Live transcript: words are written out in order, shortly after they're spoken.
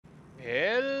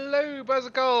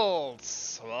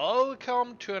Vesicles!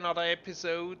 Welcome to another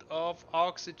episode of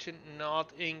Oxygen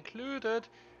Not Included,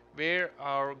 where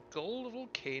our gold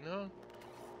volcano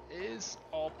is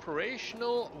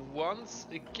operational once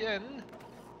again.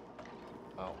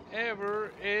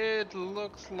 However, it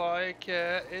looks like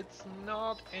it's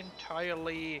not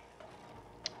entirely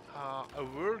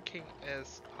working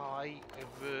as I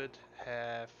would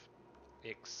have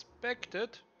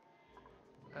expected.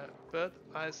 But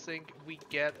I think we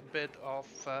get a bit of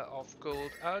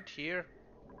gold out here,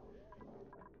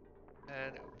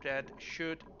 and that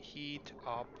should heat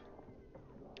up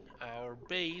our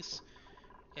base,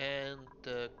 and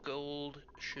the gold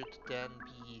should then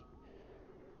be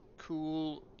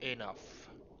cool enough.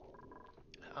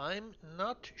 I'm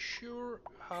not sure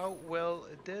how well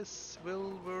this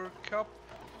will work up.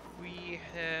 We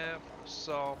have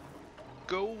some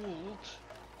gold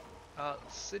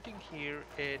sitting here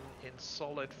in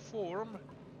solid form,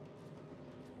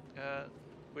 uh,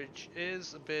 which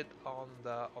is a bit on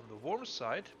the warm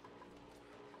side.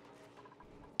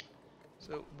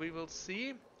 So we will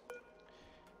see.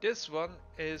 This one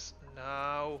is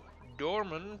now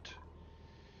dormant,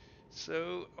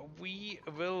 so we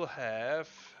will have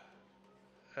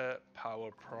a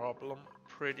power problem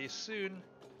pretty soon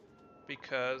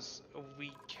because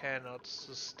we cannot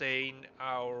sustain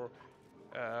our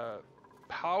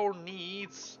power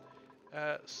needs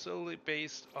solely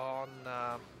based on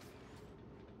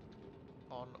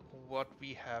what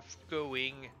we have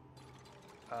going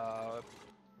uh,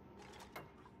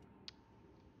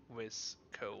 with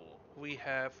coal. We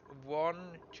have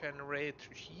one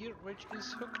generator here which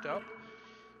is hooked up,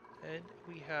 and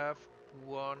we have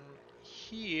one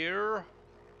here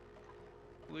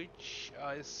which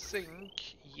I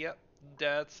think, yep,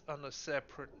 that's on a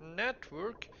separate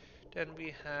network. Then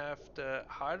we have the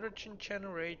hydrogen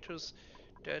generators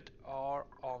that are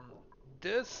on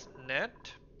this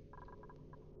net,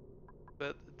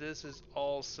 but this is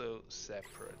also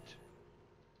separate.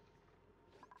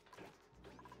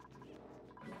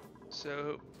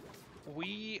 So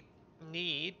we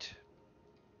need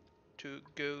to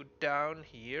go down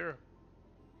here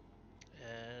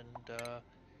and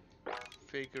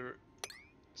figure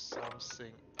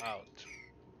something out.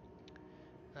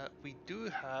 We do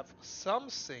have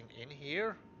something in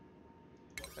here.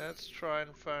 Let's try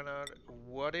and find out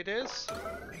what it is.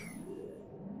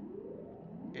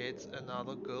 It's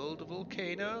another gold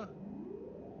volcano.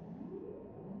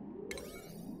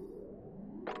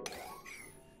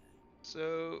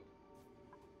 So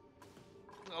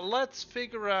let's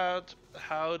figure out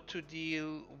how to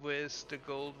deal with the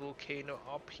gold volcano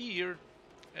up here,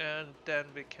 and then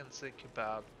we can think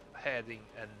about heading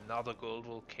another gold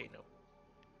volcano.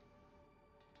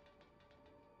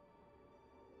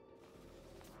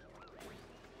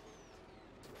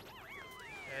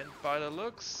 And by the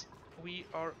looks, we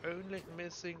are only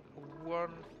missing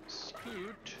one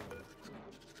scoot.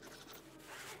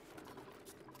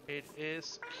 It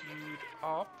is queued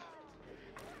up.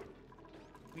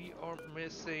 We are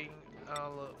missing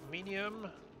aluminium.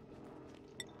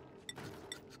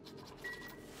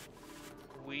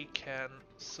 We can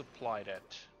supply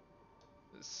that.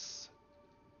 It's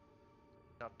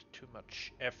not too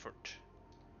much effort.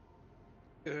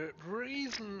 The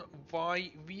reason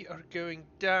why we are going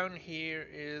down here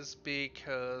is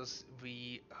because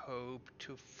we hope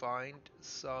to find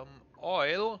some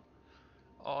oil.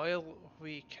 Oil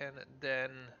we can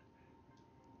then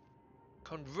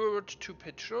convert to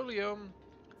petroleum,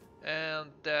 and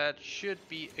that should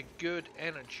be a good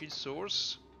energy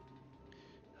source.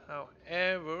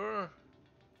 However,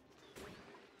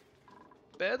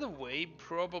 better way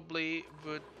probably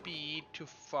would be to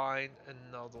find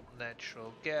another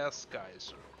natural gas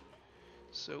geyser.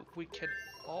 So we can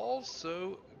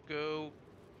also go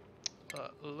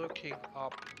looking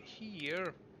up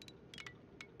here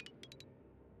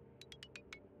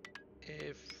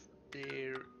if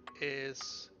there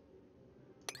is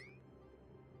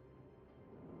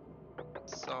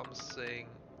something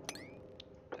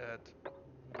that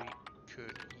we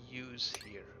could use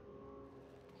here.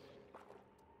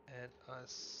 And I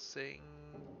think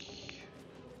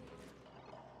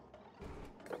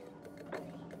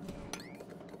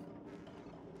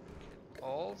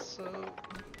also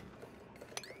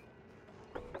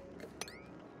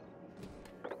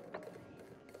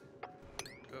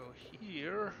go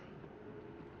here,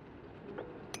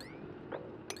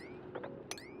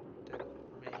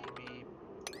 then maybe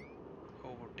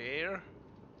over there,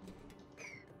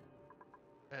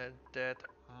 and that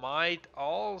might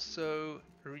also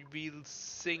reveal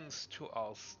things to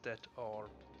us that are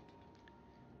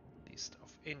at least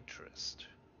of interest.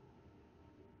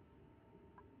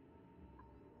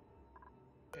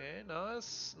 Okay,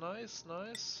 nice, nice,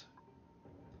 nice.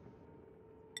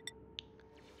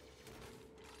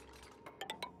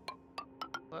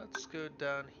 Let's go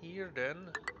down here then.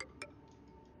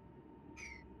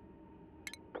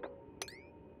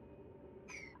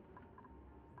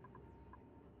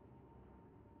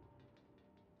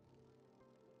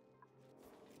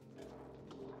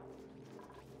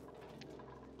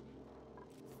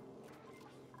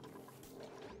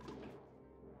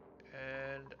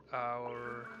 And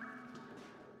our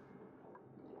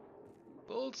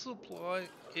build supply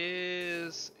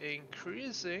is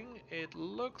increasing. It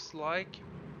looks like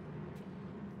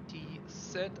the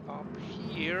setup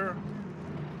here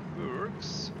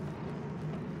works,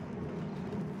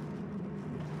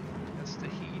 as the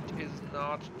heat is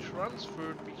not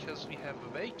transferred because we have a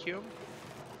vacuum,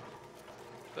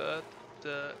 but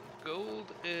the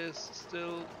gold is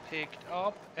still picked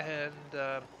up and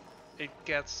it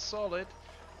gets solid,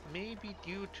 maybe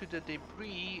due to the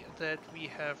debris that we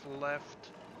have left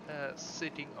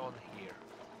sitting on here.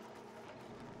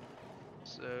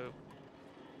 So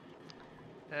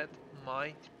that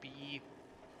might be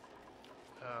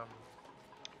um,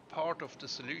 part of the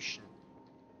solution.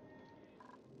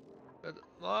 But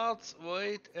let's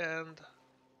wait and...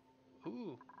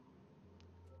 Ooh,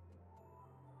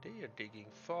 they are digging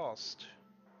fast.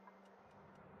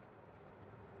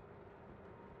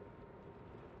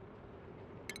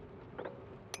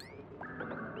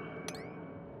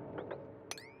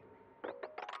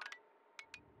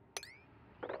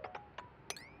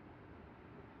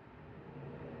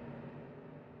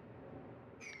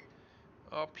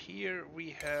 Up here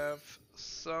we have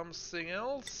something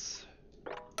else.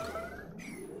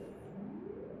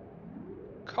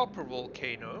 Copper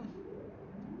volcano.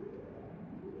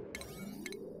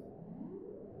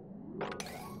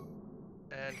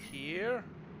 And here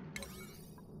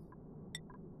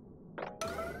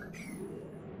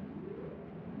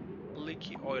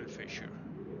leaky oil fissure.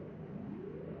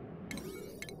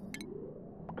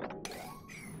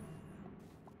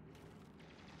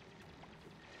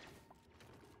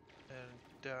 And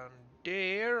down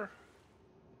there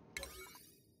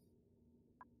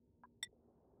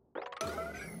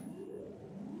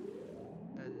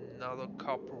another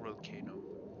copper volcano.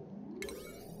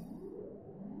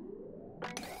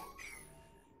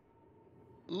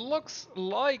 Looks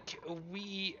like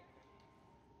we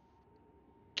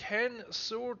can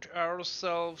sort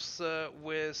ourselves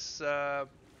with the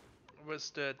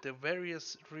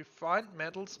various refined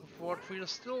metals. What we're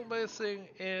still missing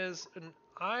is an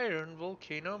iron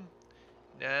volcano,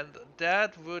 and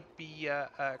that would be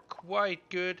quite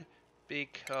good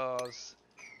because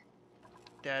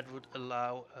that would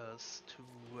allow us to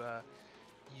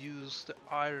use the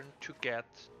iron to get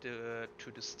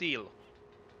to the steel.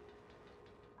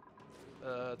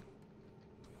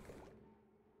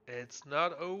 It's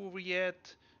not over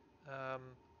yet. Um,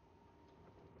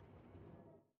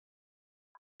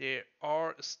 there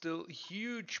are still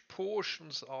huge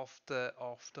portions of the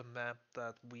map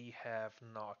that we have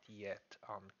not yet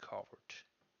uncovered.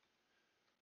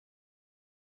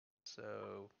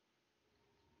 So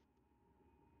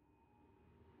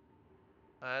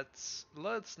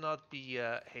let's not be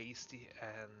hasty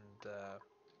and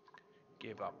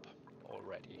give up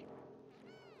already.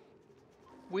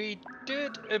 We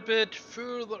did a bit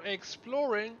further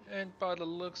exploring, and by the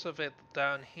looks of it,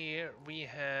 down here we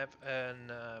have a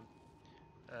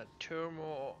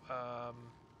thermo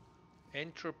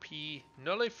entropy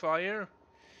nullifier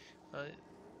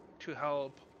to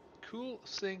help cool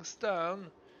things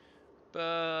down,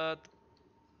 but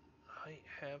I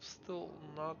have still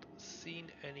not seen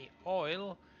any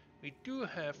oil. We do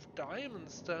have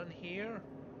diamonds down here.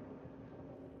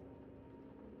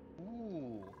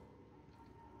 Ooh,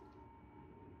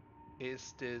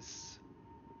 is this...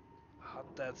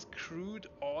 that's crude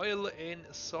oil in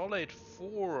solid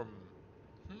form.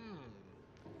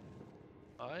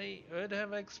 I would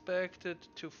have expected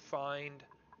to find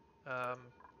um,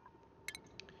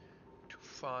 to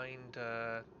find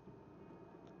uh,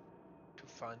 to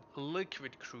find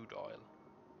liquid crude oil.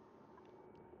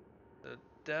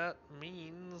 That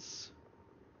means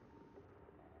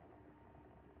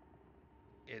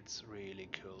it's really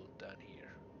cold down here.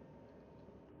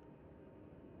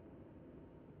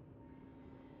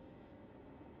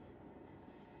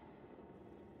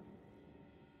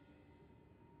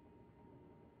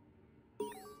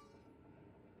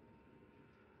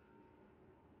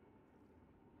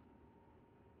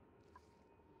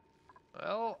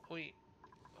 Well, we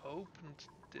opened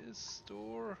this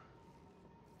door.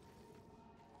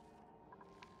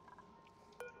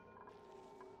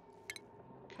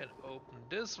 can open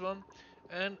this one.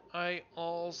 And I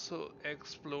also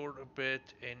explored a bit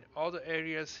in other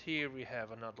areas. Here we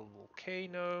have another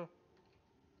volcano.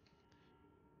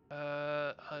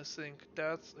 I think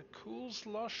that's a cool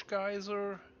slush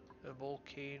geyser. A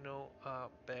volcano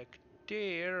back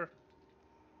there.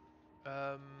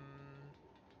 Um,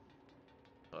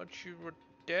 Not sure what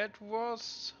that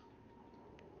was.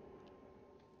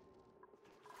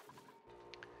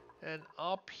 And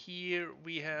up here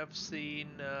we have seen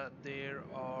there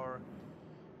are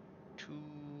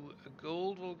two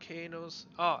gold volcanoes.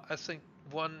 I think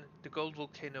the gold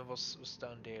volcano was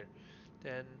down there.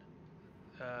 Then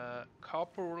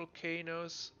copper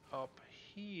volcanoes up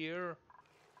here.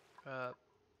 Uh,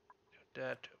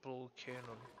 that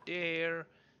volcano there.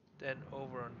 Then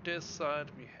over on this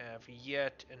side we have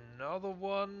yet another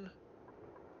one.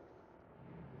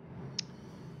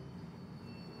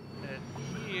 And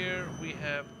here we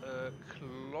have a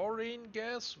chlorine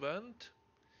gas vent.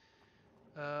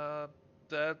 Uh,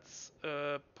 that's a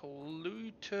uh,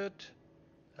 polluted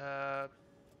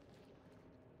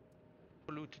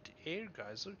air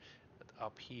geyser. But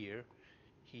up here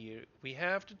we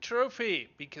have the trophy,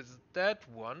 because that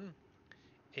one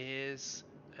is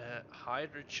a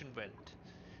hydrogen vent.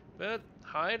 But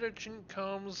hydrogen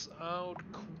comes out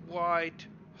quite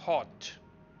hot.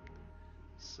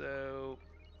 So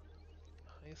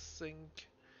I think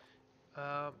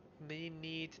we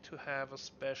need to have a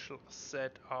special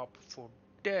setup for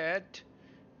that,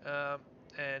 um,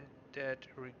 and that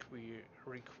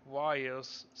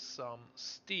requires some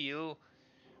steel,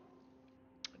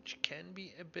 which can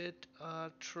be a bit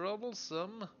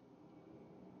troublesome,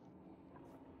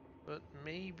 but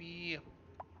maybe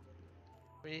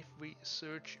if we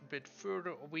search a bit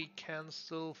further we can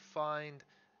still find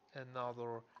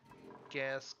another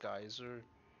gas geyser,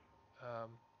 um,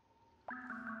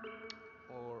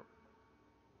 or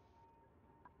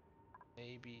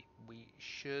maybe we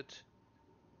should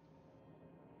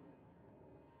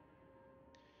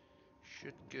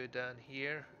go down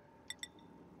here.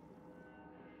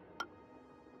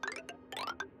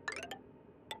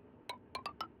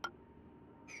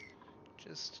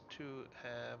 Just to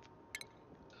have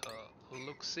a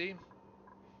look-see.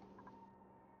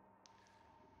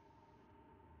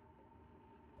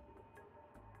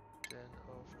 Then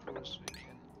of course we can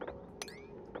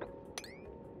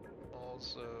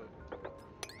also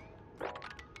go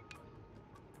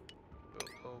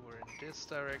over in this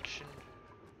direction,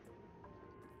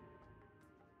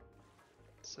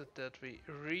 so that we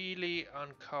really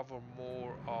uncover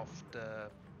more of the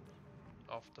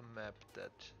map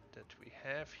that we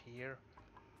have here.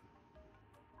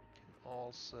 Can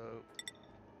also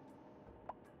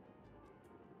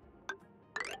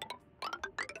go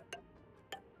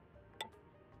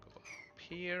up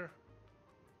here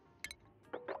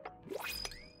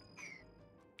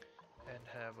and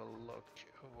have a look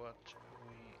at what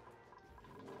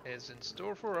is in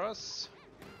store for us.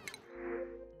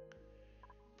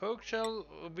 Poke shell,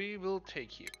 we will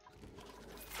take you.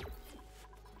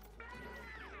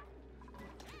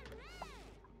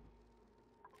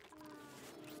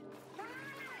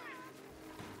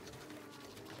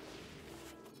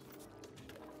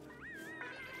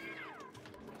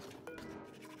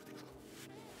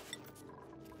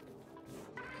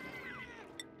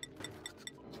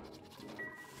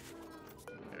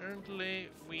 Currently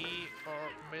we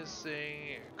are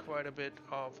missing quite a bit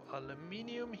of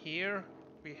aluminium here.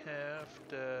 We have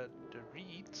the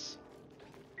reeds.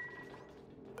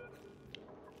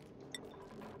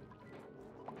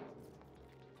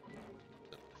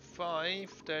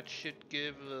 Five, that should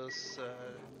give us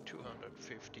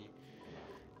 250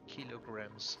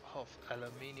 kilograms of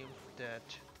aluminium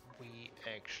that we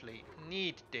actually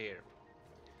need there.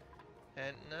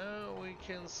 And now we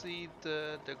can see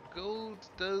the gold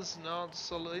does not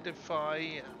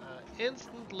solidify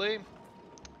instantly,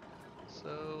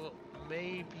 so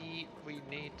maybe we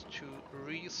need to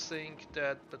rethink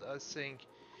that, but I think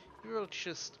we will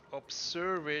just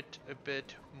observe it a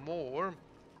bit more,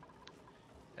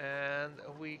 and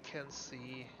we can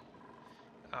see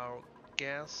our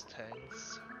gas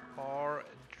tanks are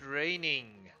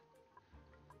draining.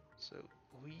 So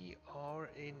we are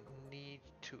in need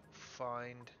to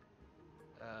find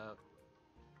a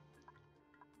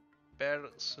better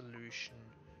solution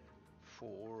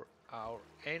for our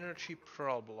energy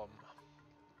problem.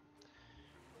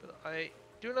 But I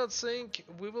do not think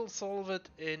we will solve it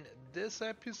in this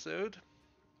episode,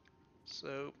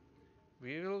 so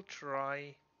we will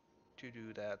try to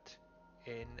do that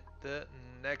in the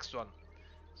next one.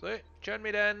 So join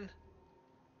me then.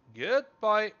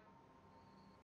 Goodbye.